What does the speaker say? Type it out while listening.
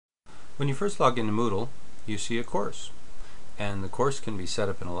When you first log into Moodle, you see a course. And the course can be set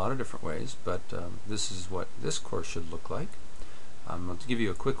up in a lot of different ways, but this is what this course should look like. To give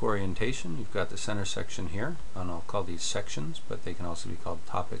you a quick orientation, you've got the center section here, and I'll call these sections, but they can also be called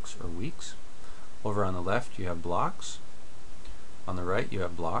topics or weeks. Over on the left you have blocks. On the right you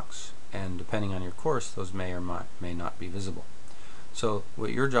have blocks, and depending on your course, those may or may not be visible. So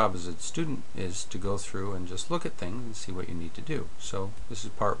what your job as a student is to go through and just look at things and see what you need to do. So this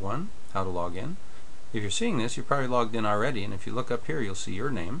is part 1, how to log in. If you're seeing this, you're probably logged in already, and if you look up here you'll see your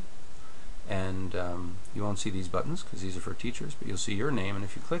name, and you won't see these buttons because these are for teachers, but you'll see your name, and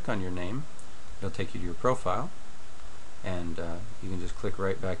if you click on your name it'll take you to your profile, and you can just click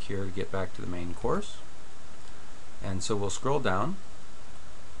right back here to get back to the main course. And so we'll scroll down,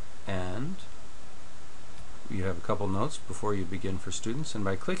 and you have a couple notes before you begin for students, and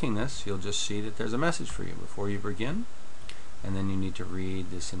by clicking this you'll just see that there's a message for you before you begin, and then you need to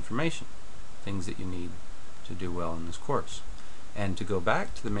read this information, things that you need to do well in this course. And to go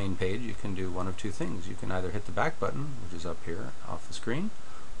back to the main page you can do one of two things. You can either hit the back button, which is up here off the screen,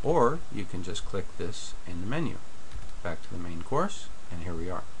 or you can just click this in the menu. Back to the main course, and here we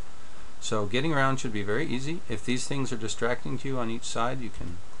are. So getting around should be very easy. If these things are distracting to you on each side, you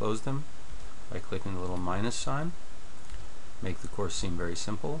can close them by clicking the little minus sign. Make the course seem very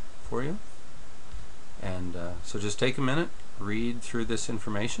simple for you. And so just take a minute, read through this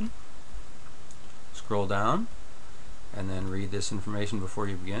information, scroll down, and then read this information before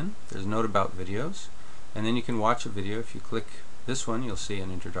you begin. There's a note about videos, and then you can watch a video. If you click this one you'll see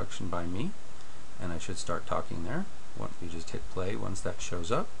an introduction by me, and I should start talking there. You just hit play once that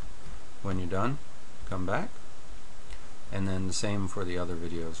shows up. When you're done, come back, and then the same for the other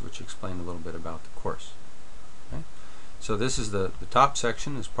videos which explain a little bit about the course. Okay? So this is the top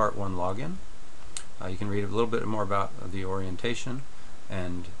section is part 1 login. You can read a little bit more about the orientation,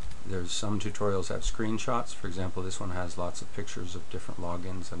 and there's some tutorials have screenshots. For example, this one has lots of pictures of different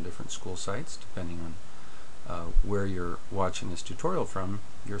logins on different school sites depending on where you're watching this tutorial from.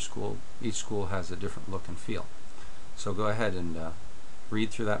 Your school, each school has a different look and feel. So go ahead and read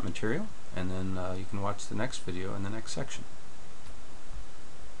through that material, and then you can watch the next video in the next section.